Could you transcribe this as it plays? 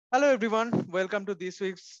Hello everyone, welcome to this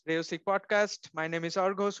week's Reosic podcast. My name is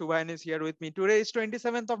Argos. Hubayan is here with me. Today is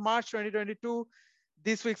 27th of March 2022.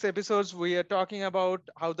 This week's episodes we are talking about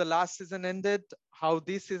how the last season ended, how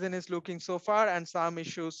this season is looking so far, and some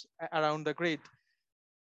issues around the grid.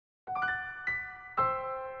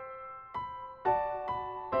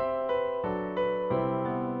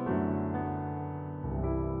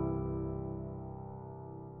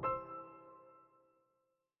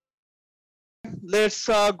 Okay, let's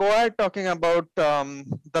go ahead talking about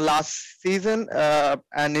the last season,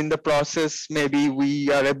 and in the process, maybe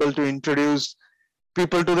we are able to introduce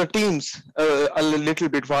people to the teams a little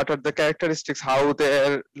bit. What are the characteristics? How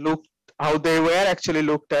they were actually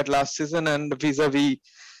looked at last season, and vis-a-vis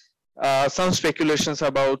some speculations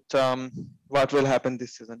about what will happen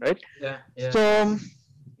this season, right? Yeah, yeah. So,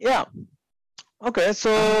 yeah, okay. I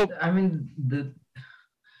So, mean, I mean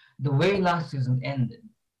the way last season ended,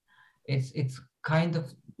 it's kind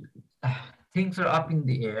of things are up in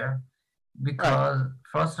the air right, because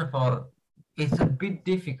first of all, it's a bit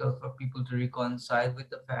difficult for people to reconcile with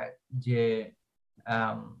the fact that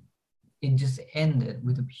um, it just ended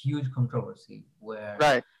with a huge controversy where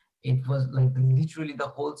right, it was like literally the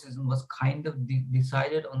whole season was kind of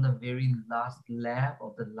decided on the very last lap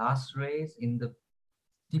of the last race in the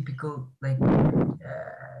typical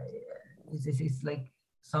it's like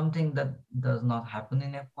something that does not happen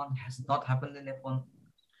in F1, has not happened in F1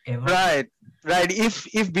 ever. right, right.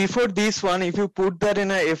 If before this one, if you put that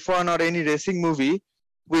in a F1 or any racing movie,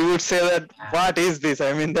 we would say that Yeah. what is this?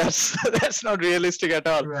 I mean, that's that's not realistic at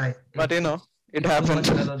all. Right. But it It's too happened.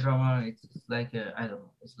 much melodrama. It's like a, I don't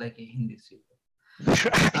know. It's like a Hindi serial.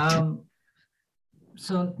 Right. Um.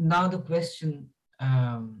 So now the question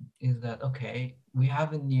is that okay, we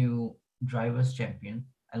have a new drivers champion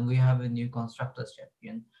and we have a new constructors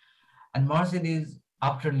champion, and Mercedes,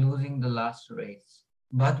 after losing the last race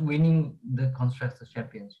but winning the constructors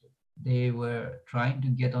championship, they were trying to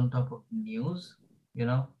get on top of news.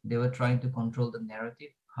 They were trying to control the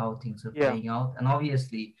narrative, how things are Yeah. playing out, and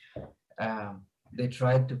obviously um, they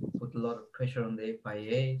tried to put a lot of pressure on the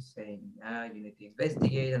FIA, saying, you need to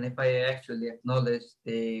investigate. And FIA actually acknowledged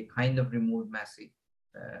they kind of removed Massey,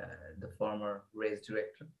 the former race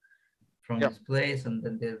director, from Yeah. his place, and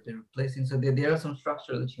then they're replacing. So there are some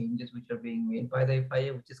structural changes which are being made by the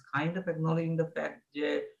FIA, which is kind of acknowledging the fact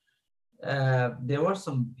that there were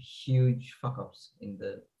some huge fuck ups in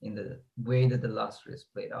the way that the last race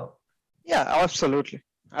played out. Yeah, absolutely.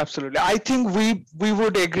 Absolutely. I think we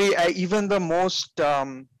would agree. Even the most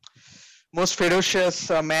ferocious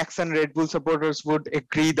Max and Red Bull supporters would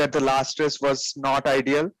agree that the last race was not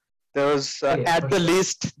ideal. There was, Oh yeah, at for the sure.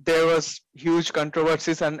 least, there was huge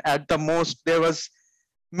controversies, and at the most, there was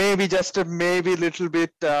maybe just a maybe little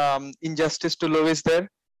bit injustice to Lewis there.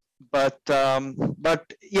 But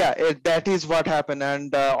yeah, that is what happened,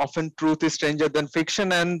 and often truth is stranger than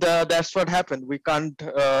fiction, and that's what happened. We can't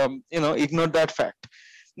ignore that fact.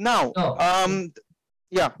 Now, No,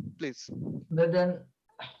 yeah, please. but then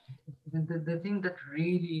the thing that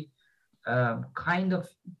really kind of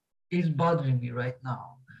is bothering me right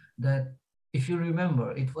now, that if you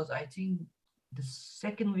remember, it was, I think, the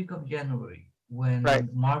second week of January Right. when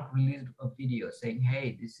Mark released a video saying,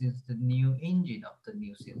 hey, this is the new engine of the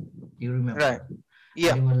new season. Do you remember Right. that? And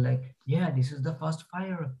Yeah. they were like, yeah, this is the first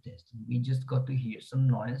fire up test. We just got to hear some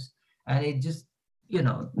noise. And it just,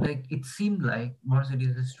 like it seemed like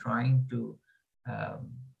Mercedes is trying to um,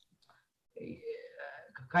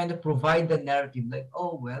 kind of provide the narrative like,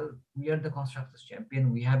 oh, well, we are the constructors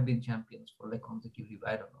champion. We have been champions for like consecutive,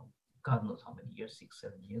 I don't know, God knows how many years, 6,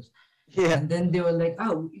 7 years. Yeah. And then they were like,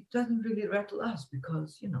 oh, it doesn't really rattle us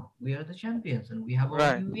because, we are the champions and we have our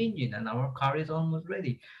Right. new engine and our car is almost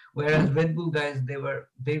ready. Whereas Red Bull guys,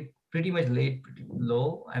 they pretty much laid pretty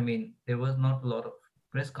low. I mean, there was not a lot of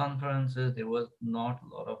press conferences. There was not a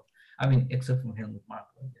lot of, I mean, except from Helmut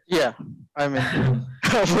Marko, I Yeah. I mean,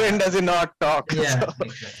 guess. when uh, does he not talk? So, yeah, exactly.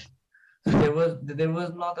 So there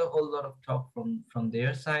was not a whole lot of talk from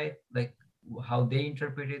their side, like how they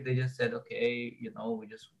interpreted. They just said, okay, we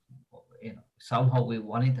just, somehow we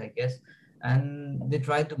won it, I guess, and they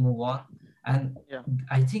tried to move on. And yeah.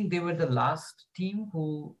 I think they were the last team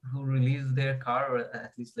who released their car, or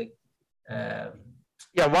at least like, um,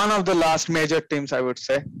 Yeah. One of the last major teams, I would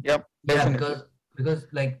say. Yep. yeah, Definitely. because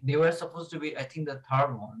like they were supposed to be, I think, the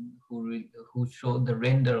third one who showed the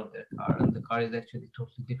render of their car, and the car is actually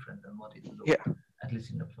totally different than what it looked, Yeah. at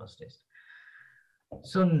least in the first test.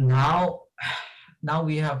 So now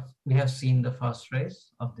we have seen the first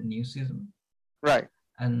race of the new season, Right.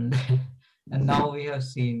 and and now we have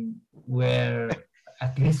seen where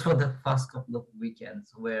at least for the first couple of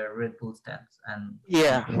weekends, where Red Bull stands and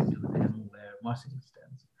Yeah. compared to them where Mercedes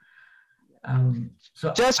stands.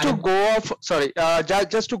 So Just to I go off, sorry,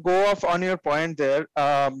 just to go off on your point there,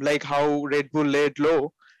 like how Red Bull laid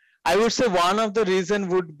low, I would say one of the reason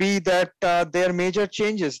would be that there are major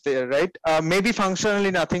changes there, right? Maybe functionally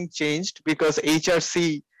nothing changed because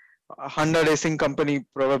HRC, Honda Racing Company,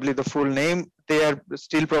 probably the full name, they are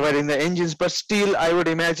still providing the engines, but still, I would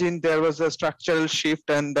imagine there was a structural shift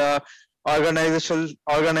and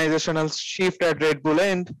organizational shift at Red Bull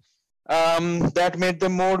end that made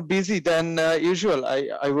them more busy than usual,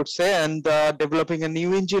 I would say. And developing a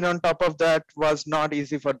new engine on top of that was not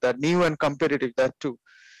easy for that, new and competitive, that too,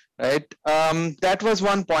 right? That was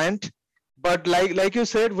one point. But like you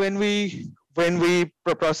said, when we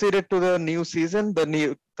proceeded to the new season,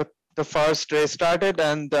 the first race started,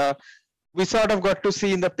 and we sort of got to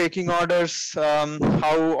see in the pecking orders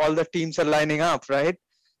how all the teams are lining up, right?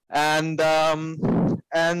 And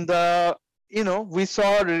we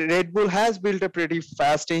saw Red Bull has built a pretty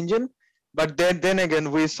fast engine, but then again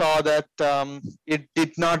we saw that it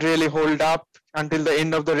did not really hold up until the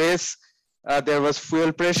end of the race. There was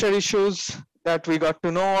fuel pressure issues that we got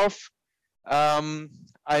to know of.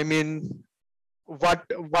 I mean, what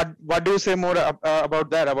do you say more about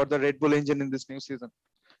that, about the Red Bull engine in this new season?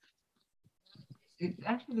 it's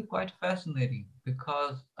actually quite fascinating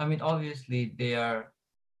because I mean, obviously they are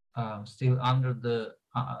still under the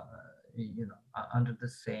under the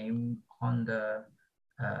same Honda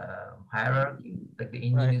hierarchy. Like the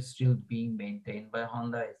engine Right, is still being maintained by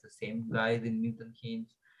Honda. It's the same guys in Newton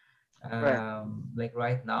Keynes. right. Like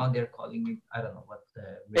right now they're calling it, I don't know what the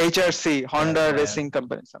racing HRC, Honda brand. Racing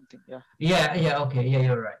Company, something. Yeah, Yeah, yeah, okay, yeah,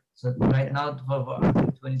 you're right. So right yeah, now for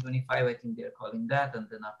until 2025, I think they're calling that, and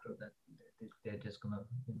then after that they're just gonna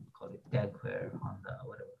call it Dagware Honda or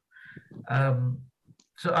whatever. Um,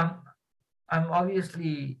 so I'm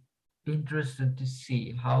obviously interested to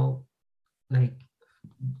see how like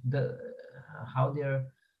the how they're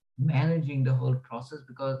managing the whole process,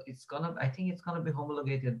 because I think it's gonna be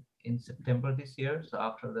homologated in September this year. So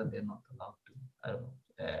after that they're not allowed to, I don't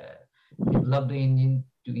know, develop the engine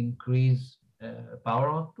to increase power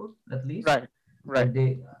output at least. right, right,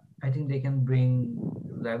 But I think they can bring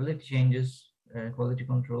reliability changes, quality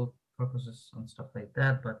control purposes and stuff like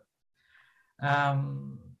that. But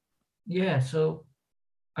um yeah, so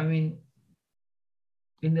I mean,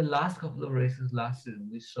 in the last couple of races last season,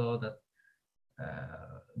 we saw that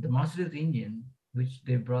the Mercedes engine, which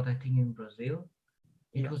they brought, I think, in Brazil,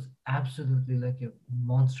 it yeah, was absolutely like a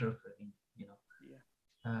monster of an engine. yeah,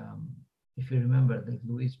 Um, if you remember, that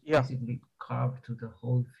Lewis yeah. basically carved through the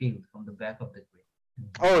whole field from the back of the grid, and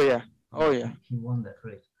Oh yeah, oh yeah, he won that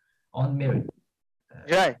race on merit.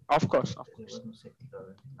 right. Of course, of There course. was no safety car or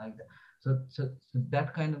anything like that. So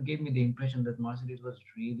that kind of gave me the impression that Mercedes was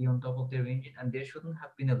really on top of their engine, and there shouldn't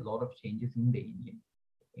have been a lot of changes in the engine,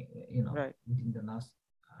 Right. within the last,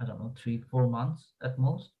 I don't know, 3 4 months at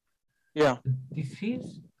most. Yeah, This is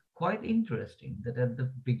quite interesting that at the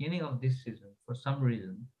beginning of this season, for some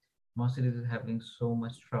reason, Mercedes is having so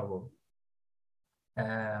much trouble,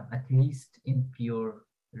 at least in pure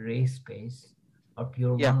race pace or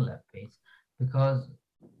pure yeah, one lap pace, because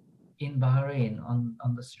in Bahrain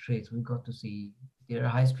on the straights, we got to see their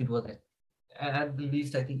high speed was at the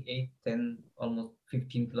least, I think, 8, 10, almost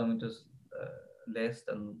 15 kilometers less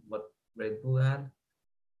than what Red Bull had.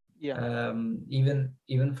 yeah,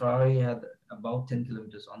 Even Ferrari had about 10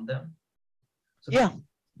 kilometers on them. So yeah.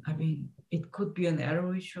 I mean, it could be an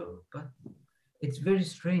error issue, but it's very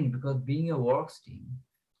strange because being a works team,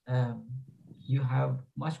 um, you have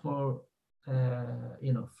much more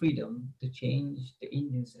freedom to change the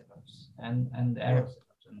engine setups and the Yeah. aero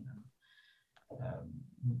setups, and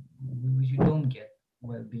which you don't get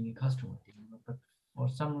while being a customer team. But for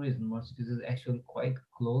some reason, Mercedes is actually quite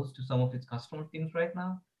close to some of its customer teams right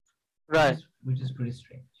now, Right. which is pretty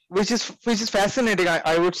strange. Which is fascinating.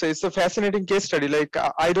 I would say it's a fascinating case study. Like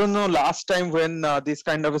I don't know last time when this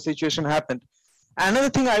kind of a situation happened. Another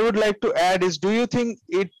thing I would like to add is, do you think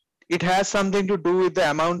it has something to do with the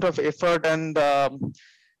amount of effort and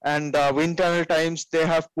wind tunnel times they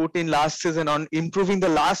have put in last season on improving the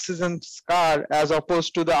last season's car, as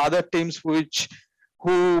opposed to the other teams who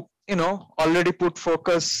already put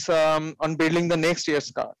focus on building the next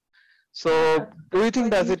year's car? Yeah, So do that's you think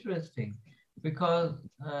quite does it? interesting because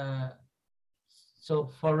so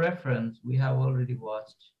for reference, we have already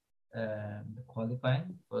watched the qualifying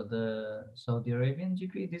for the Saudi Arabian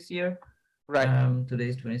GP this year. Right. Today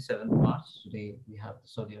is 27th March. Today we have the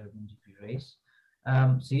Saudi Arabian GP race.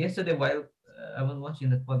 So yesterday, while I was watching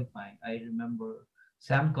the qualifying, I remember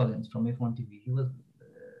Sam Collins from F1 TV. He was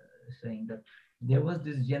saying that there was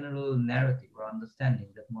this general narrative or understanding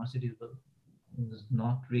that Mercedes was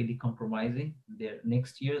not really compromising their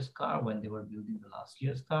next year's car when they were building the last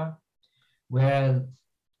year's car, whereas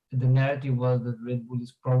the narrative was that Red Bull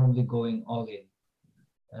is probably going all in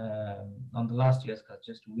on the last year's car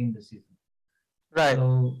just to win the season. Right.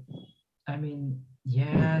 So, I mean,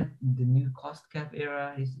 yeah, the new cost cap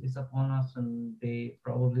era is upon us, and they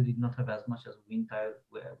probably did not have as much as wind tire,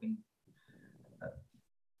 wind uh,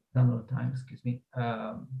 tunnel time, excuse me,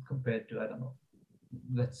 compared to, I don't know,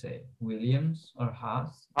 let's say Williams or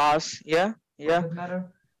Haas Us. Yeah. for Yeah. that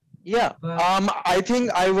matter. Yeah. But I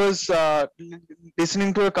think I was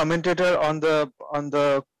listening to a commentator on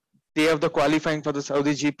the day of the qualifying for the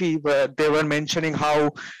Saudi GP, where they were mentioning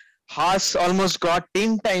how Haas almost got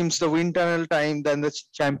 10 times the wind tunnel time than the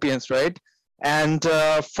champions, right? And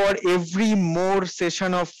for every more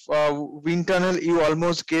session of wind tunnel, you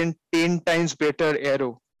almost gain 10 times better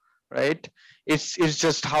aero, right? It's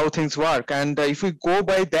just how things work. And if we go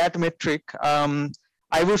by that metric,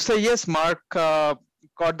 I would say yes, Mark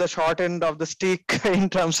got the short end of the stick in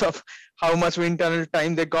terms of how much wind tunnel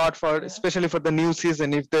time they got for, yeah, especially for the new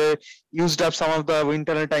season. If they used up some of the wind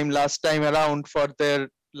tunnel time last time around for their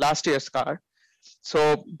last year's car,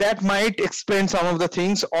 so that might explain some of the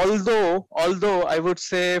things. Although I would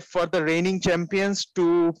say for the reigning champions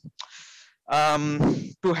to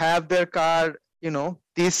have their car,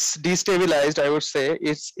 this destabilized, I would say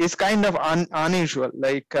it's kind of unusual.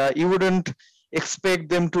 Like you wouldn't expect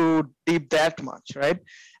them to dip that much, right?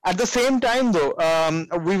 At the same time, though,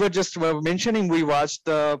 we were just mentioning we watched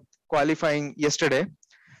the qualifying yesterday,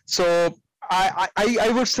 so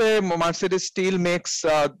I would say Mercedes still makes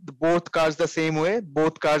both cars the same way.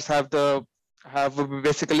 Both cars have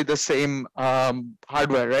basically the same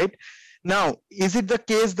hardware, right? Now, is it the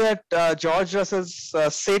case that George Russell's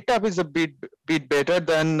setup is a bit better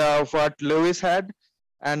than what Lewis had,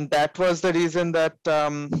 and that was the reason that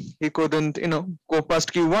he couldn't, go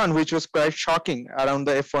past Q1, which was quite shocking around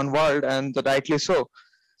the F1 world, and rightly so.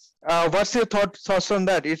 What's your thoughts on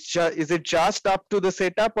that? Is it just up to the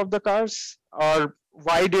setup of the cars, or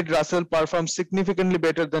why did Russell perform significantly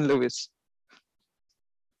better than Lewis?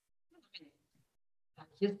 I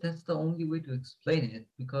guess that's the only way to explain it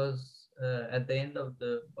because at the end of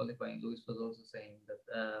the qualifying, Lewis was also saying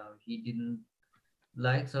that he didn't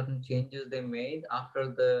like certain changes they made after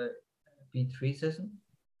the P3 session.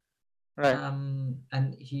 Right,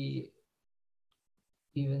 And he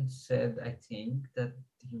even said, I think, that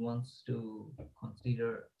he wants to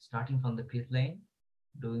consider starting from the pit lane,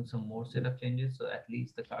 doing some more setup changes, so at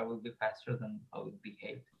least the car will be faster than how it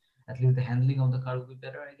behaved. At least the handling of the car will be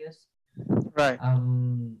better, I guess. right,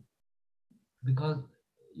 Um, because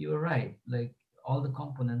you're right, like all the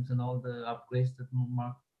components and all the upgrades that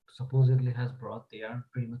Mark supposedly has brought, they are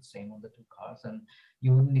pretty much same on the two cars, and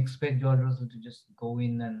you wouldn't expect George Russell to just go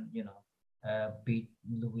in and beat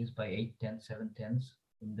Lewis by 8, 10, 7 tenths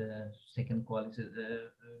in the second quality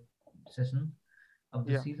session of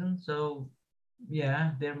the yeah, season. So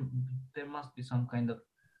yeah, there must be some kind of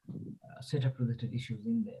setup related issues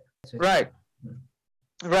in there, right, etc.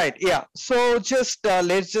 right. Yeah. So just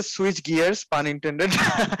let's just switch gears, pun intended,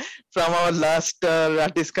 from our last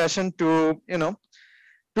discussion to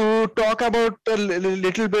to talk about a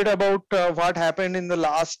little bit about what happened in the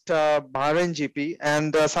last Bahrain GP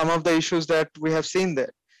and some of the issues that we have seen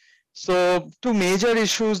there. So, two major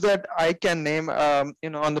issues that I can name, on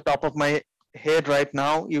the top of my head right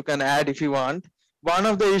now, you can add if you want. One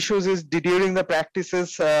of the issues is during the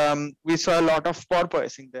practices, we saw a lot of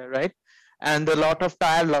porpoising there, right? And a lot of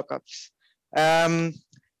tire lockups. Um,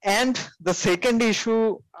 and the second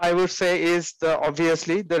issue I would say is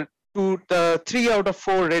obviously the 3 out of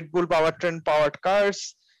 4 Red Bull powertrain powered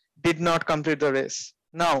cars did not complete the race.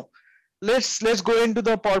 Now, let's go into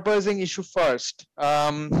the porpoising issue first.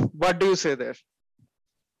 What do you say there?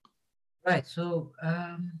 Right. So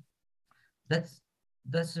that's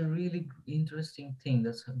that's a really interesting thing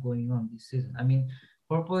that's going on this season. I mean,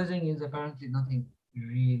 porpoising is apparently nothing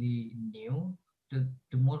really new to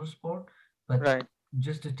motorsport, but Right,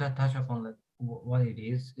 just to touch upon like what it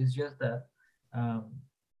is, it's just that um,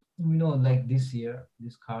 like this year,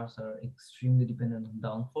 these cars are extremely dependent on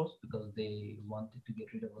downforce because they wanted to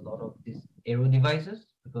get rid of a lot of these aero devices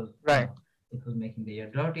because right, it was making the air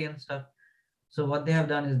dirty and stuff. So what they have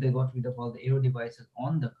done is they got rid of all the aero devices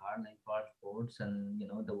on the car, like barge boards and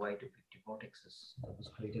the Y250 vortexes that was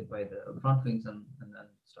created by the front wings and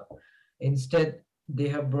stuff. Instead, they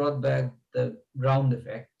have brought back the ground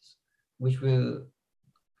effects, which will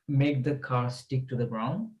make the car stick to the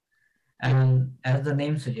ground. yeah, And as the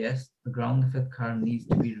name suggests, the ground effect car needs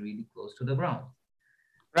to be really close to the ground.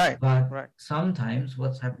 Right. But Right. sometimes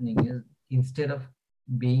what's happening is, instead of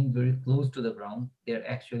being very close to the ground, they're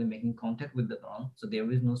actually making contact with the ground. So there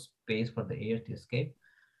is no space for the air to escape.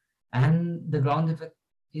 And the ground effect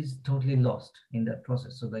is totally lost in that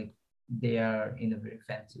process. So like they are, in a very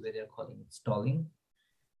fancy way, they're calling it stalling.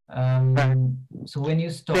 Right. So when you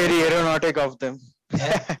stall, Very aeronautic of them.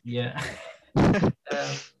 yeah, yeah.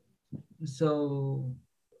 um, so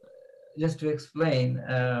just to explain,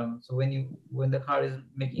 so when the car is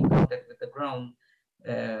making contact with the ground,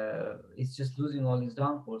 it's just losing all its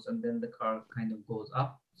downforce, and then the car kind of goes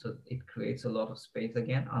up, so it creates a lot of space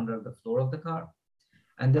again under the floor of the car,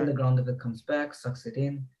 and then the Right. ground effect comes back, sucks it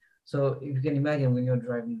in. So if you can imagine, when you're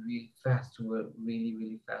driving really fast to a really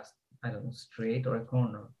really fast, I don't know, straight or a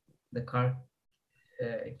corner, the car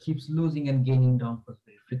keeps losing and gaining downforce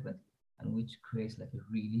very frequently, and which creates like a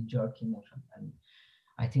really jerky motion. And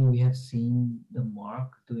I think we have seen the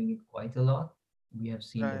Mark doing it quite a lot. We have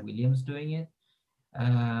seen the Right. Williams doing it.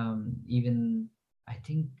 Even I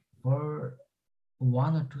think for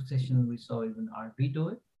one or two sessions we saw even RB do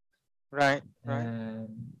it. Right. Right.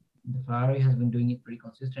 The Ferrari has been doing it pretty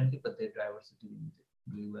consistently, but their drivers are doing it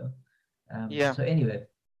really well. Yeah. So anyway,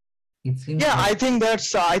 it seems Yeah, like, I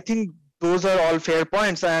think those are all fair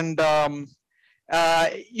points. And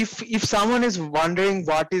if someone is wondering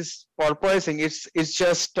what is porpoising, it's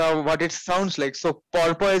just what it sounds like. So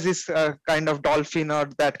porpoise is a kind of dolphin or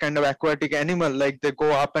that kind of aquatic animal, like they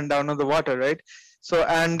go up and down on the water, right? So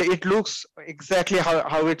and it looks exactly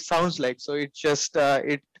how it sounds like. So it just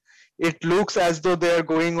it looks as though they are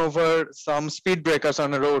going over some speed breakers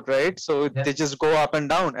on a road, right? So yeah, they just go up and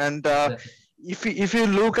down. And exactly, if you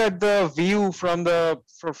look at the view from the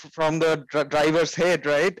driver's head,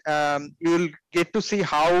 right, you'll get to see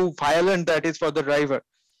how violent that is for the driver,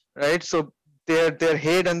 right? So their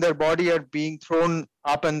head and their body are being thrown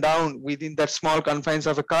up and down within that small confines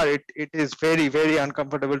of a car. It is very very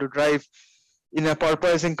uncomfortable to drive in a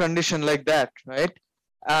porpoising condition like that, right?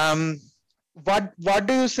 um, what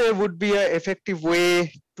do you say would be a effective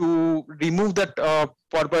way to remove that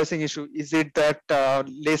porpoising issue? Is it that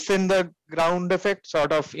lessen the ground effect,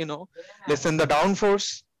 sort of, yeah. lessen the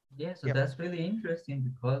downforce? Yeah, so Yeah. that's really interesting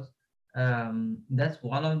because that's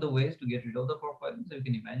one of the ways to get rid of the profiling. So you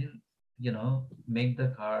can imagine, make the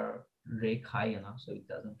car rake high enough so it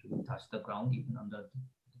doesn't really touch the ground even under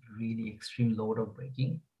really extreme load of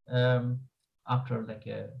braking after like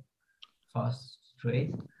a fast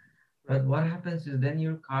straight. Right. But what happens is, then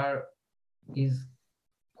your car is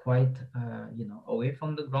quite away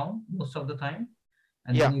from the ground most of the time,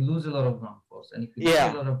 and then Yeah. you lose a lot of ground force, and if you lose a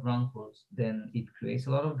Yeah. lot of ground force, then it creates a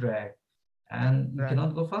lot of drag, and you Right.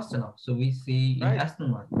 cannot go fast enough. So we see in Right. Aston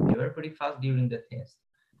Martin, they were pretty fast during the test,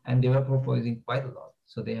 and they were Mhm. proposing quite a lot,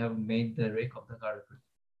 so they have made the rake of the car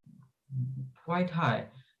quite high,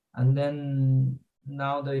 and then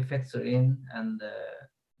now the effects are in, and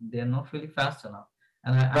they're not really fast enough.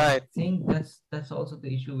 And I Right. think that's also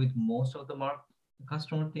the issue with most of the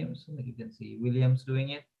customer teams. Like you can see Williams doing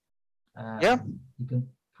it. Yeah. You can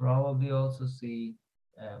probably also see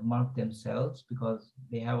Mark themselves, because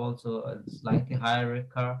they have also a slightly higher rate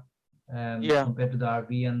car Yeah. compared to the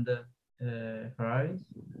RB and the Ferraris.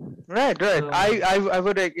 Right. Right. So I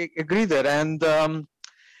would agree there.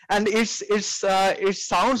 And it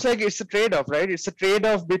sounds like it's a trade-off, right? It's a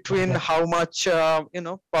trade-off between exactly, how much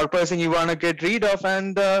porpoising you want to get rid of,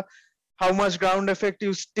 and how much ground effect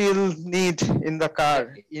you still need in the car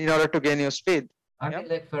exactly. in order to gain your speed. I Yeah. mean,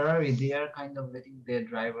 like Ferrari, they are kind of letting their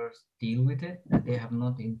drivers deal with it, and they have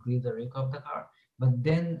not increased the rake of the car. But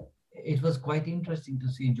then it was quite interesting to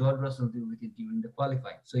see George Russell deal with it during the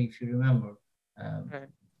qualifying. So if you remember, um,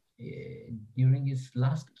 Right. during his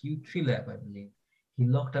last Q3 lap, I believe, he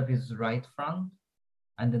locked up his right front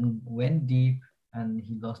and then went deep, and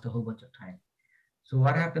he lost a whole bunch of time. So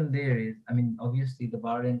what Right. happened there is, I mean, obviously the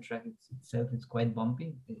Bahrain track itself is quite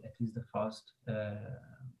bumpy, at least the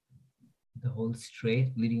whole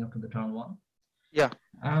straight leading up to the turn one. Yeah.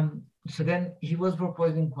 So then he was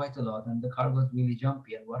proposing quite a lot, and the car was really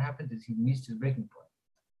jumpy. And what happened is, he missed his braking point,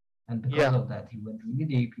 and because Yeah. of that, he went really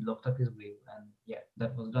deep. He locked up his wheel, and yeah,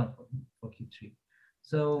 that was done for him for Q3.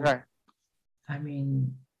 So Right. I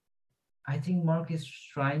mean, I think Mark is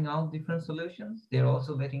trying out different solutions. They're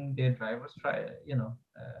also letting their drivers try,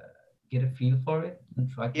 get a feel for it and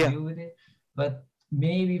try to Yeah. deal with it. But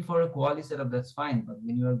maybe for a quality setup, that's fine. But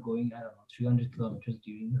when you are going, I don't know, 300 kilometers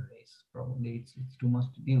during a race, probably it's too much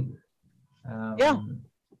to deal with. Yeah. Um,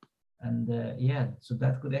 and yeah, so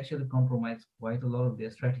that could actually compromise quite a lot of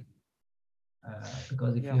their strategy.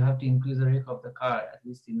 Because if Yeah. you have to increase the rake of the car, at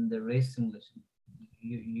least in the race simulation,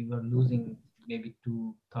 you are losing maybe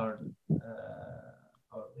two third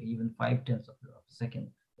or even 5 tenths of a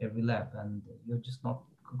second every lap, and you're just not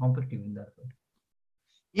competitive in that way.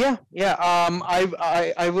 Yeah, yeah.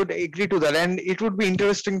 I would agree to that, and it would be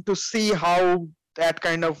interesting to see how that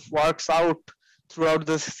kind of works out throughout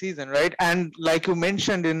the season, right? And like you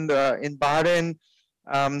mentioned in Bahrain,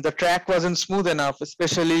 the track wasn't smooth enough,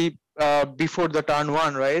 especially before the turn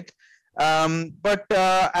one, right? But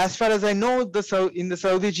as far as I know, in the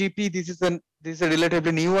Saudi GP, this is a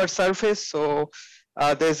relatively newer surface, so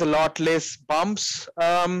there's a lot less bumps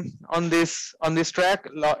on this track.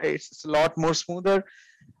 It's a lot more smoother.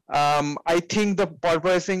 I think the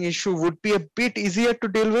porpoising issue would be a bit easier to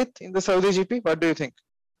deal with in the Saudi GP. What do you think?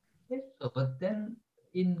 Yes, so, but then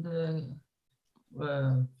in the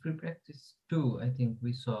free practice too, I think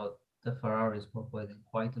we saw the Ferraris proposing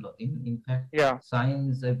quite a lot. In fact, Yeah,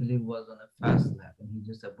 Sainz, I believe, was on a fast lap and he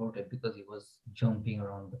just aborted because he was jumping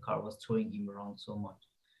around. The car was throwing him around so much.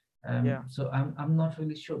 yeah, So I'm not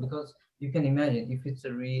really sure because you can imagine if it's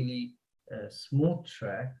a really smooth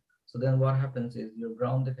track, so then what happens is your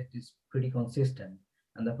ground effect is pretty consistent,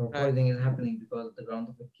 and the right, proposing is happening because the ground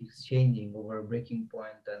effect keeps changing over a breaking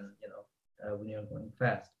point, and when you're going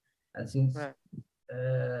fast. And since right,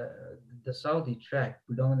 the Saudi track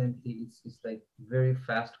predominantly it's like very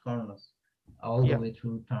fast corners all the yeah, way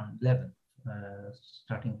through turn 11,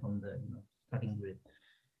 starting from the starting grid.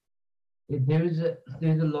 There's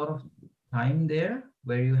a lot of time there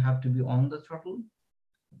where you have to be on the throttle,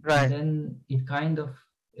 and right, then it kind of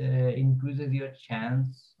increases your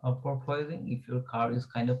chance of porpoising if your car is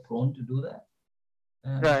kind of prone to do that.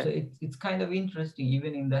 So right, it's kind of interesting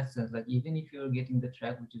even in that sense. Like even if you're getting the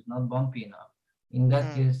track which is not bumpy enough, in that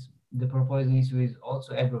mm, case the porpoising issue is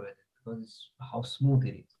also aggravated because it's how smooth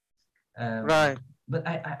it is. Um, right, but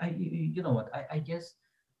you know what? I guess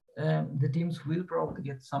the teams will probably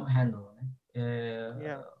get some handle on it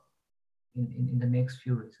yeah. in the next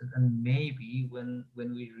few races, and maybe when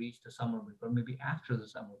we reach the summer break, or maybe after the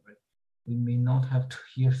summer break, we may not have to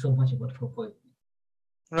hear so much about porpoising.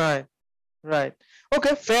 Right, right.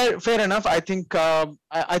 Okay, fair enough. I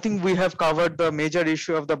think we have covered the major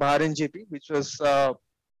issue of the Bahrain GP, which was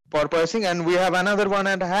porpoising, and we have another one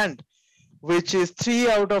at hand, which is 3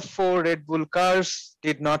 out of 4 Red Bull cars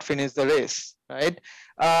did not finish the race, right?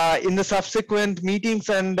 In the subsequent meetings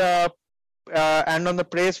and on the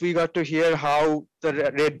press, we got to hear how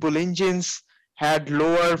the Red Bull engines had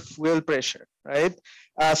lower fuel pressure, right?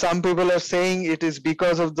 Some people are saying it is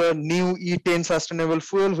because of the new E10 sustainable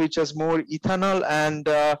fuel, which has more ethanol and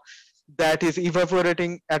that is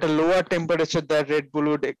evaporating at a lower temperature that Red Bull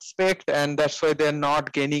would expect, and that's why they're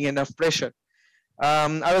not gaining enough pressure.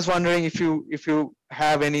 I was wondering if you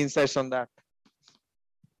have any insights on that.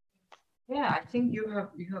 Yeah, I think you have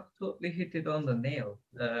totally hit it on the nail.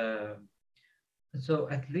 So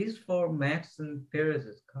at least for Max and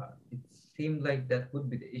Perez's car, it seemed like that would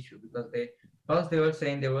be the issue because they were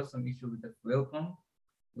saying there was some issue with the fuel pump,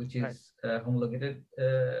 which Right, is a homologated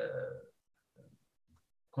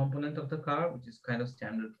component of the car, which is kind of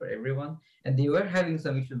standard for everyone, and they were having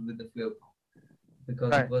some issues with the fuel pump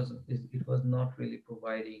because right, it was not really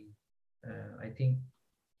providing. I think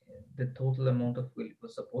the total amount of fuel it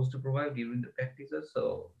was supposed to provide during the practices.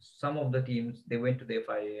 So some of the teams they went to the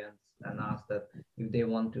FIA and asked that if they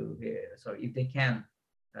want to, if they can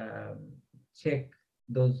um, check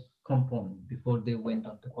those components before they went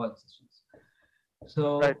on to qual sessions. right,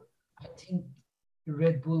 So I think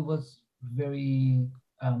Red Bull was very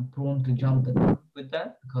prone to jump the gun with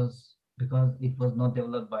that because it was not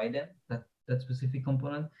developed by them that specific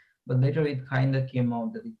component. But later it kind of came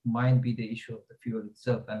out that it might be the issue of the fuel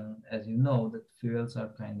itself, and as you know, the fuels are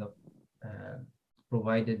kind of uh,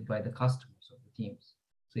 provided by the customers of the teams,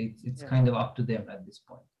 so it's yeah, kind of up to them at this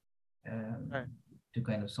point um, right, to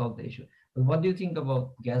kind of solve the issue. But what do you think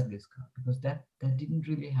about Gasly's car? Because that didn't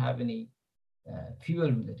really have any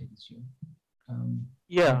fuel related issue. Um,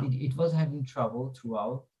 but yeah, it was having trouble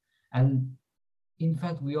throughout. And in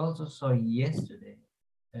fact, we also saw yesterday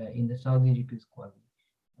in the Saudi GP squad,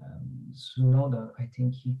 Sunoda, I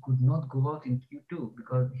think he could not go out in Q2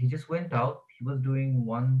 because he just went out. He was doing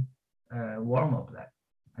one warm up lap.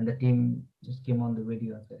 And the team just came on the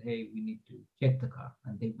radio and said, hey, we need to check the car.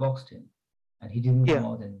 And they boxed him. And he didn't come yeah.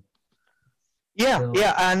 out anymore. Yeah,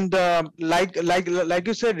 yeah, So, and like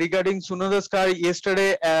you said regarding Sunoda's car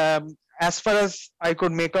yesterday, as far as I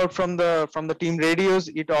could make out from the team radios,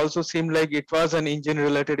 it also seemed like it was an engine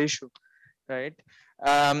related issue, right?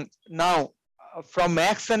 Now, from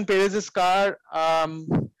Max and Perez's car,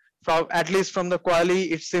 from at least from the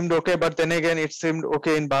quali, it seemed okay, but then again, it seemed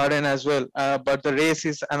okay in Bahrain as well. But the race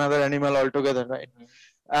is another animal altogether, right? mhm.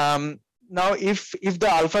 Um, now if the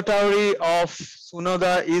Alpha Tauri of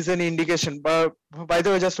Tsunoda is an indication, but by the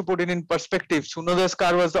way, just to put it in perspective, Tsunoda's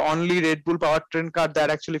car was the only Red Bull powertrain car that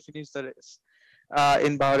actually finished the race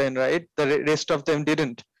in Bahrain, right? The rest of them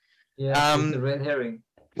didn't. Yeah, so it's a Um, red herring.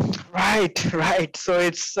 right, right. So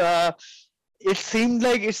it seemed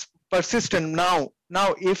like it's persistent now.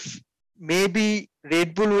 Now, if maybe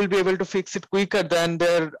Red Bull will be able to fix it quicker than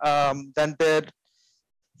their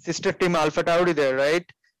sister team Alpha Tauri there, right?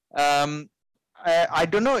 Um, I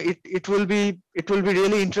don't know. It will be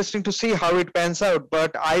really interesting to see how it pans out.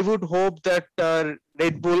 But I would hope that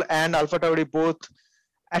Red Bull and Alpha Tauri both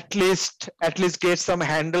at least get some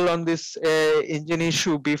handle on this engine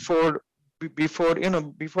issue before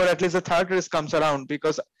at least the third race comes around,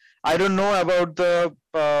 because I don't know about the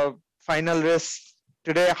final race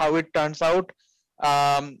today how it turns out.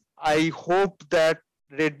 I hope that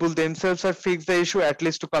Red Bull themselves have fixed the issue at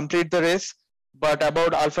least to complete the race. But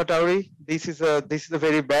about Alpha Tauri, this is a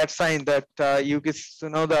very bad sign that Yuki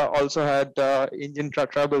Tsunoda also had engine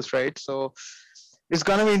troubles, right? So it's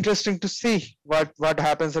gonna be interesting to see what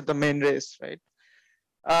happens at the main race, right?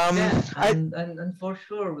 Yeah, I and for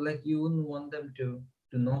sure, like you wouldn't want them to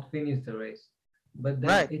not finish the race. But then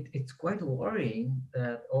right, it's quite worrying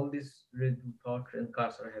that all these Red Bull powertrain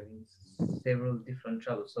cars are having several different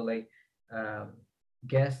troubles. So like um,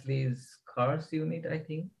 Gasly's cars unit, I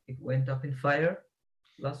think it went up in fire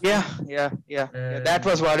last yeah, week. yeah. That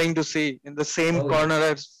was Um, worrying to see in the same oh yeah, corner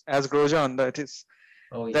as Grosjean.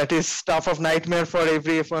 oh yeah, That is stuff of nightmare for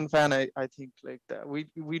every F1 fan. I think like that.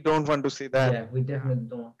 We don't want to see that. yeah. We Yeah, definitely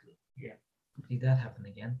don't want to, yeah, see that happen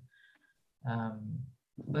again. Um,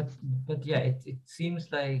 but but yeah, it seems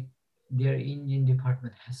like their engine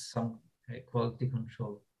department has some quality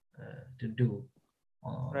control to do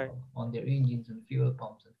right, on their engines and fuel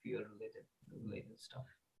pumps and fuel related stuff.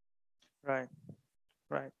 right,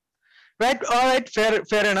 right. Right. All right.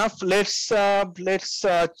 Fair enough. Let's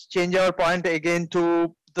change our point again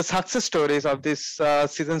to the success stories of this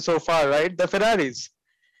season so far. Right. The Ferraris.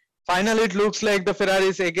 Finally, it looks like the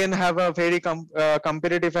Ferraris again have a very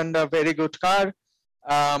competitive and a very good car.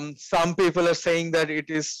 Some people are saying that it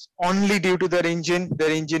is only due to their engine.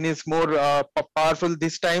 Their engine is more powerful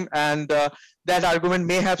this time, and that argument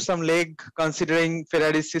may have some leg considering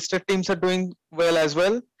Ferrari's sister teams are doing well as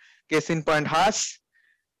well. Case in point, Haas.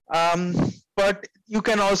 um, but you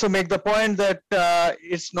can also make the point that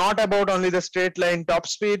it's not about only the straight line top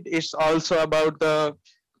speed, it's also about the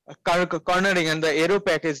cornering and the aero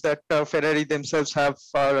package that Ferrari themselves have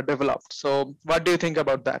developed. So what do you think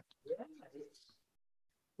about that? Yeah, it's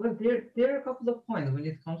well, there are a couple of points when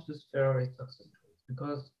it comes to Ferrari success stories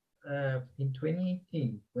because in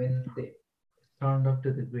 2018 when they turned up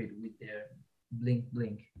to the grid with their blink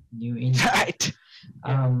blink new engines, Right.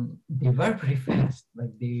 Yeah. they were pretty fast.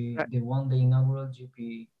 Like Right. they won the inaugural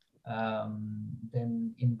GP.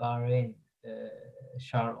 Then in Bahrain,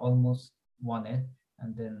 Charles almost won it,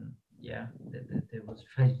 and then yeah, there was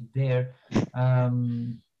tragedy there.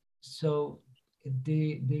 Um, so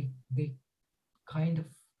they kind of,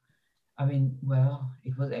 I mean, well,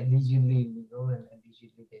 it was allegedly illegal and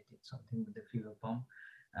allegedly they did something with the fuel pump.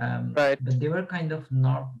 Right. But they were kind of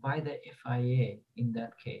not by the FIA in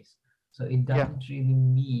that case. So it Yeah. doesn't really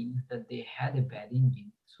mean that they had a bad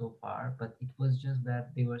engine so far, but it was just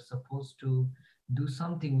that they were supposed to do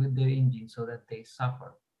something with their engine so that they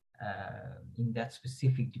suffer in that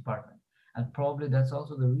specific department. And probably that's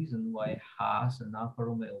also the reason why Haas and Alfa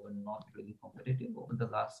Romeo were not really competitive over the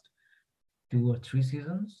last 2 or 3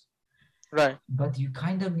 seasons. Right. But you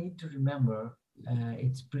kind of need to remember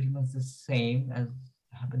it's pretty much the same as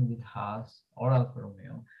happened with Haas or Alfa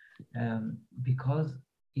Romeo, because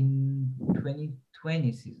in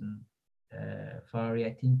 2020 season, Ferrari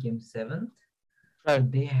I think came seventh, so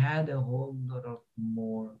Right. they had a whole lot of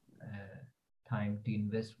more time to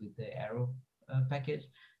invest with the aero package.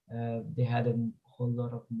 They had a whole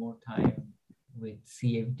lot of more time with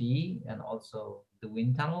CFD and also the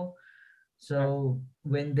wind tunnel. Right. So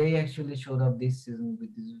when they actually showed up this season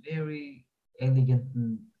with this very elegant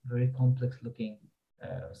and very complex looking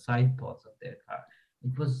side pods of their car,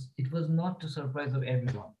 it was not to surprise of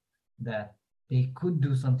everyone that they could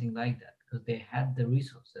do something like that because they had the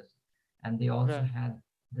resources and they also Right. had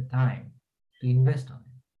the time to invest on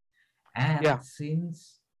it. Yeah. And since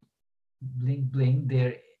Blink Blink,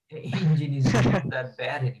 their engine is not that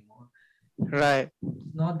bad anymore, Right.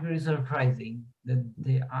 it's not very surprising that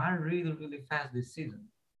they are really really fast this season.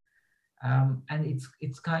 And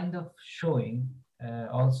it's kind of showing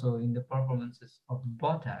also in the performances of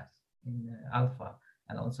Bottas in Alpha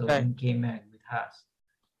and also Right. in K-Mag with Haas.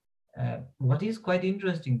 What is quite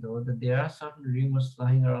interesting though that there are certain rumors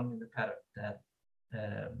flying around in the paddock that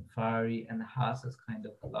Ferrari and Haas has kind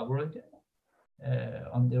of collaborated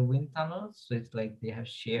on their wind tunnels. So it's like they have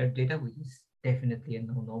shared data, which is definitely a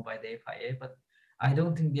no-no by the FIA. But I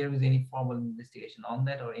don't think there is any formal investigation on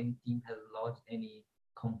that, or any team has lodged any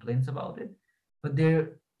complaints about it. But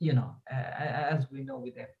there, as we know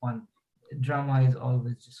with F1, drama is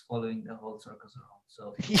always just following the whole circus around.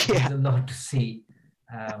 So Yeah, there's a lot to see,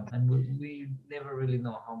 and we never really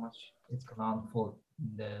know how much it's gonna unfold in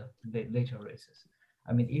the later races.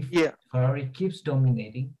 I mean, if yeah. Ferrari keeps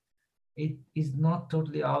dominating, it is not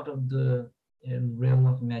totally out of the realm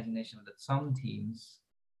of imagination that some teams,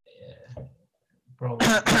 uh, probably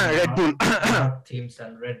Red Bull. hard teams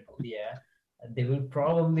and Red Bull, yeah, they will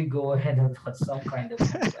probably go ahead and launch some kind of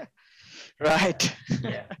comeback. Right.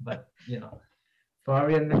 Yeah, but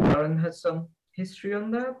Ferrari and McLaren has some history on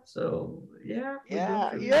that, so yeah, we don't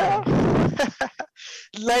Yeah, really yeah. know.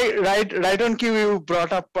 Like right on cue, you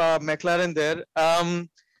brought up McLaren there.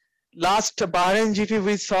 Last Bahrain GP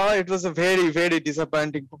we saw, it was a very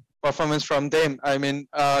disappointing performance from them. I mean,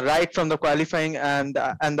 right from the qualifying and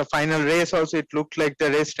the final race also, it looked like the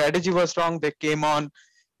race strategy was wrong. They came on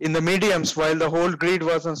in the mediums while the whole grid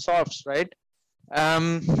was on softs, right?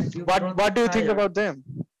 Um, But you what brought the what do you think tire. about them?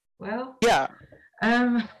 Well, Yeah,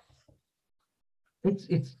 um,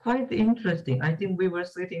 it's quite interesting. I think we were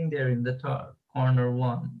sitting there in the corner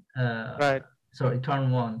one, right. sorry,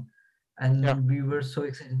 turn one, Yeah, and we were so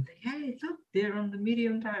excited. Like, hey, look, they're on the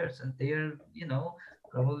medium tires, and they're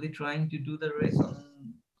probably trying to do the race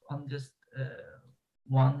on just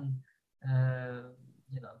one, uh,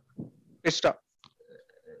 you know, good stuff.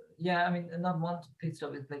 yeah. I mean, not one pit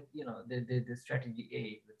stop. It's like the strategy A,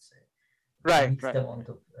 let's say, Right, least right. amount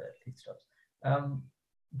of pit stops. Um,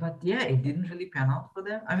 but yeah, it didn't really pan out for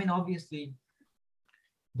them. I mean, obviously,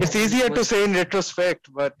 It's what was easier to what say in retrospect,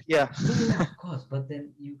 but yeah. yeah, of course. But then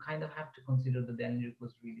you kind of have to consider that Daniel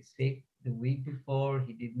was really sick the week before.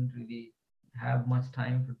 He didn't really have much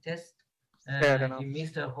time to test. Fair He enough.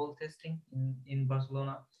 missed a whole testing in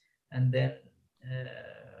Barcelona, and then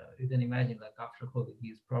you can imagine, like after COVID,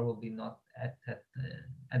 he's probably not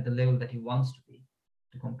at the level that he wants to be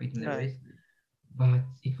to compete in the Right. race. But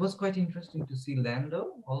it was quite interesting to see Lando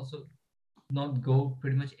also not go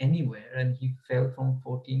pretty much anywhere, and he fell from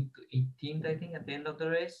 14th to 18th, I think, at the end of the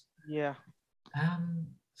race. Yeah.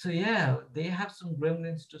 So yeah, they have some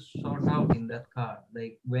gremlins to sort out in that car.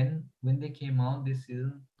 Like when they came out this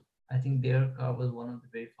season, I think their car was one of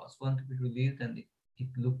the very first one to be released, and it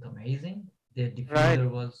looked amazing. Their Right. diffuser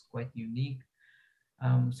was quite unique.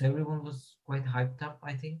 So everyone was quite hyped up,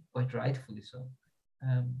 I think, quite rightfully so.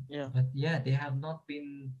 Um, Yeah. but yeah, they have not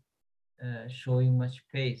been showing much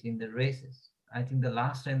pace in the races. I think the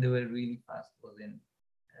last time they were really fast was in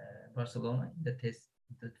Barcelona, the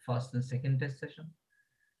first and second test session.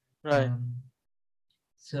 Right. Um,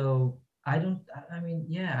 so I don't. I mean,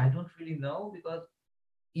 yeah, I don't really know, because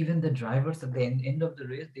even the drivers at the end of the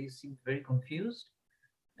race, they seemed very confused.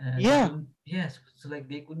 They Yeah. couldn't. Yes, so like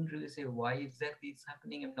they couldn't really say why exactly it's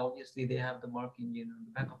happening. I mean, obviously they have the mark engine on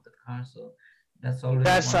the back of the car, so that's already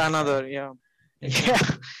That's one step. another. Yeah. Yeah.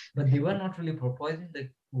 Exactly. But they were not really proposing.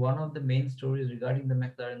 Like one of the main stories regarding the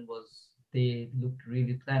McLaren was they looked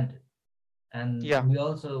really planted. And Yeah. we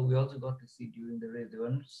also got to see during the race they were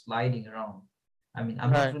not sliding around. I mean,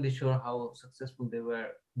 I'm not Right. really sure how successful they were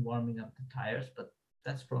warming up the tires, but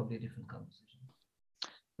that's probably a different conversation.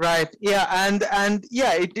 Right. Yeah. And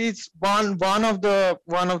yeah, it is one of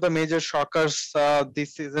the major shockers this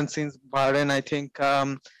season since Bahrain. I think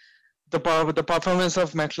the performance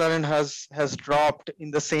of McLaren has dropped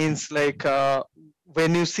in the sense like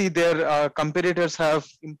when you see their competitors have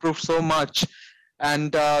improved so much,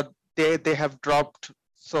 and they have dropped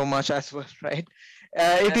so much as well, right?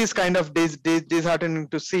 It is Exactly. kind of disheartening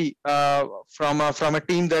to see from a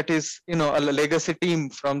team that is a legacy team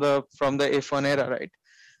from the F1 era, right?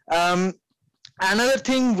 Um, Another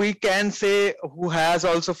thing we can say who has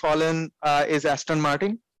also fallen is Aston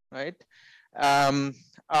Martin, right?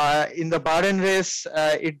 In the Bahrain race,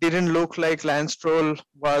 it didn't look like Lance Stroll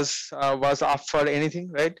was up for anything,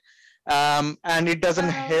 right? And it doesn't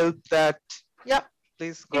Well, help that. Yeah,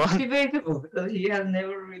 please go it's on. debatable because he has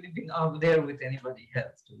never really been up there with anybody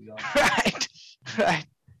else, to be honest. Right, Um, right.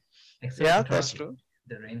 except for Yeah, that's Turkey, true.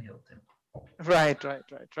 the rain helped him. Right.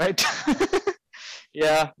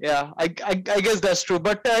 Yeah. I guess that's true,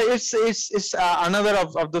 but it's another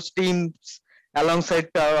of those teams alongside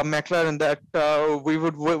McLaren that we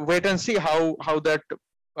would wait and see how that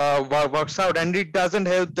works out. And it doesn't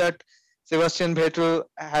help that Sebastian Vettel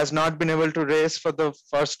has not been able to race for the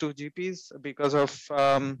first two GPs because of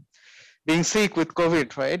being sick with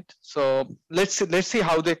COVID, right? So let's see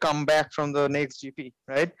how they come back from the next GP,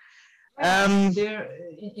 right? Yeah, I mean, Um, they're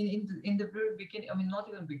in the very beginning. I mean, not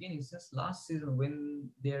even beginning. Since last season,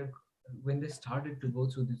 when they started to go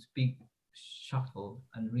through this big shuffle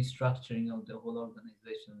and restructuring of the whole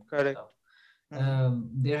organization and correct. stuff,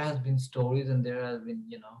 Mhm. there has been stories and there has been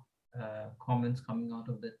comments coming out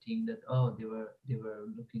of the team that they were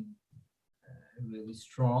looking really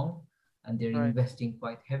strong and they're Right, investing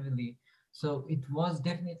quite heavily. So it was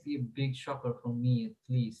definitely a big shocker for me, at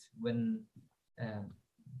least, when um,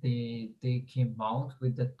 they came out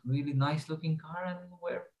with that really nice looking car and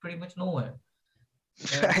were pretty much nowhere.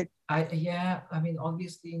 right. I mean,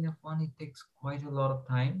 obviously in F1 it takes quite a lot of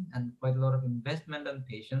time and quite a lot of investment and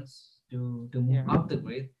patience to move Yeah, up the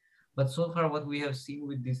grid. But so far, what we have seen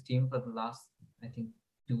with this team for the last, I think,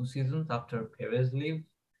 2 seasons after Perez leave,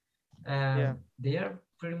 yeah. they are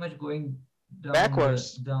pretty much going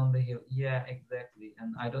Backwards. down the hill. Yeah, exactly.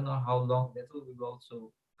 And I don't know how long Vettel will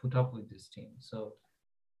also put up with this team. So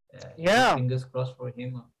Yeah, fingers crossed for him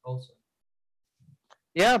also.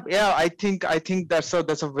 yeah. I think that's a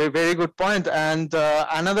very, very good point. And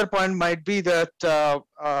another point might be that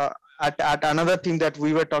at another thing that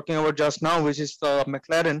we were talking about just now, which is the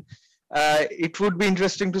McLaren. It would be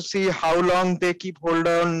interesting to see how long they keep hold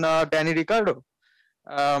on Danny Ricciardo.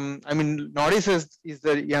 I mean, Norris is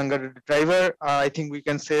the younger driver. I think we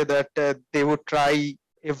can say that they would try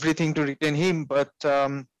everything to retain him, but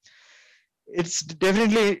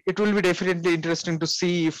it will be definitely interesting to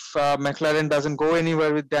see if McLaren doesn't go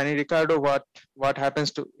anywhere with Danny Ricciardo. What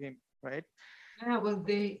happens to him, right? Yeah, well,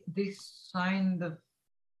 they signed the,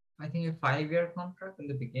 I think, a 5-year contract in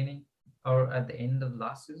the beginning or at the end of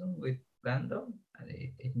last season with Lando, and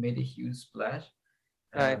it made a huge splash.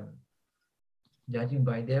 Right, Um, Judging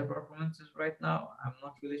by their performances right now, I'm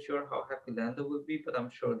not really sure how happy Lando will be, but I'm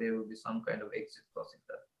sure there will be some kind of exit clause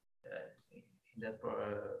in that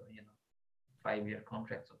 5-year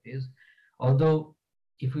contract of his. Although,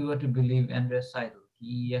 if we were to believe Andreas Seidel,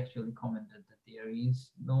 he actually commented that there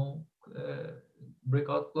is no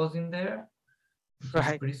breakout clause in there, which is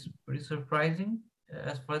right. pretty surprising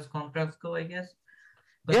as far as contracts go, I guess.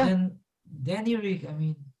 But Yeah, then Danny Rick, I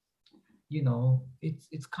mean,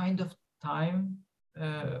 it's kind of time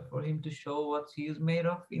for him to show what he is made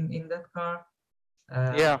of in that car.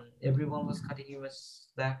 yeah. Everyone was cutting him a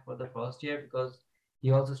slack for the first year because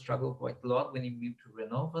he also struggled quite a lot when he moved to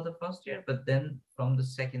Renault for the first year. But then from the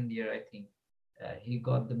second year, I think he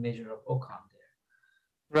got the measure of Ocon there.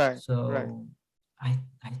 Right, right, So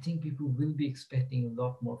I think people will be expecting a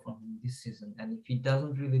lot more from him this season. And if he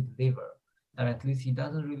doesn't really deliver, or at least he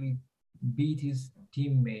doesn't really beat his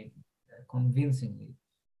teammate convincingly,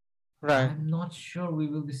 right. I'm not sure we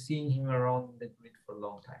will be seeing him around the grid for a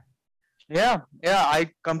long time. Yeah, yeah. I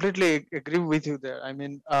completely agree with you there. I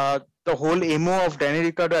mean, the whole MO of Danny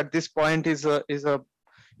Ricciardo at this point is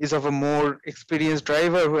of a more experienced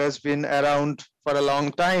driver who has been around for a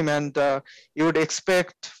long time, and you would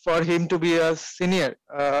expect for him to be a senior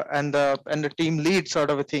and the team lead sort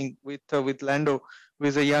of a thing with Lando, who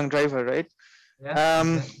is a young driver, right? Yeah,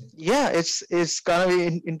 exactly. Yeah, it's gonna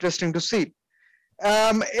be interesting to see.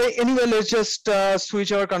 Anyway, let's just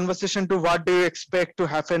switch our conversation to what do you expect to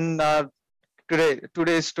happen today.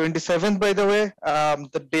 Today is 27th, by the way,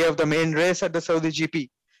 the day of the main race at the Saudi GP.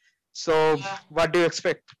 So, Yeah, what do you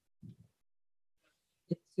expect?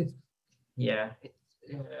 it's yeah,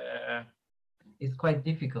 it's quite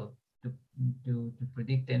difficult to to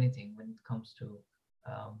predict anything when it comes to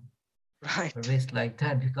um, a Right, race like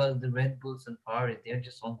that because the Red Bulls and Ferrari, they're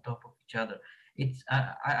just on top of each other.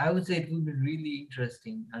 I would say it will be really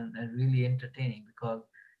interesting and really entertaining because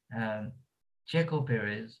um, Checo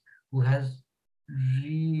Perez, who has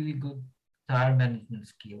really good tire management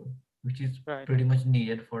skill, which is right, pretty much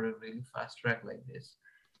needed for a really fast track like this,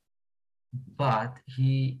 but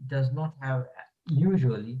he does not have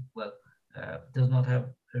usually well does not have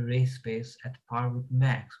a race pace at par with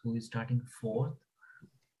Max, who is starting fourth,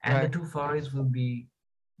 and the right, two Ferraris will be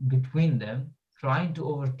between them trying to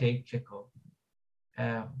overtake Checo.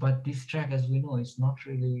 But this track, as we know, is not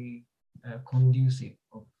really conducive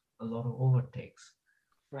of a lot of overtakes.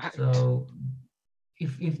 right, So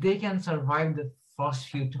if they can survive the first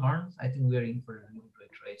few turns, I think we're in for a really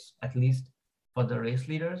great race, at least for the race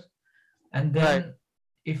leaders. And right. then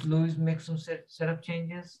if Lewis makes some setup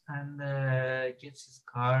changes and gets his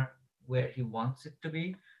car where he wants it to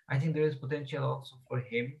be, I think there is potential also for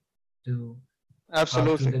him to come through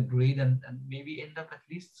Absolutely. the grid and maybe end up at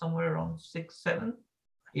least somewhere around 6, 7.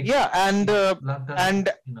 If Yeah, and if uh, luck doesn't,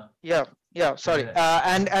 and yeah, yeah. Sorry, uh,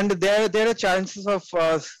 and yeah, and there are chances of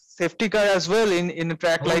safety car as well in a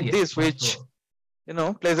track Oh like yes, this, for which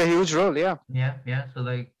sure. plays a huge role. Yeah, Yeah, yeah. So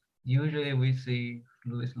like usually we see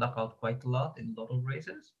Lewis luck out quite a lot in a lot of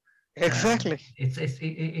races. exactly. It's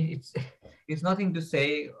it's nothing to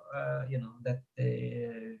say, that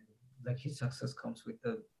like his success comes with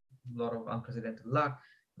a lot of unprecedented luck.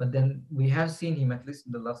 But then we have seen him at least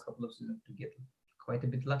in the last couple of seasons to get quite a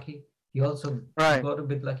bit lucky. He also Right. got a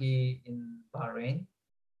bit lucky in Bahrain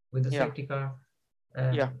with the Yeah. safety car.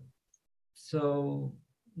 Yeah. Um, so,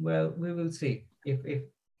 well, we will see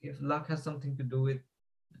if luck has something to do with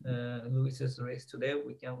Lewis's race today.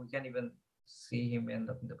 We can even see him end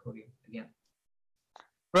up in the podium again.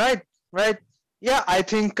 Right. Right. Yeah. I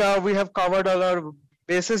think we have covered all our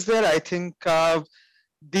bases there. I think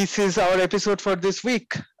this is our episode for this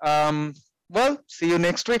week. Well, see you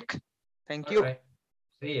next week. Thank All you. right,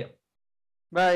 see ya.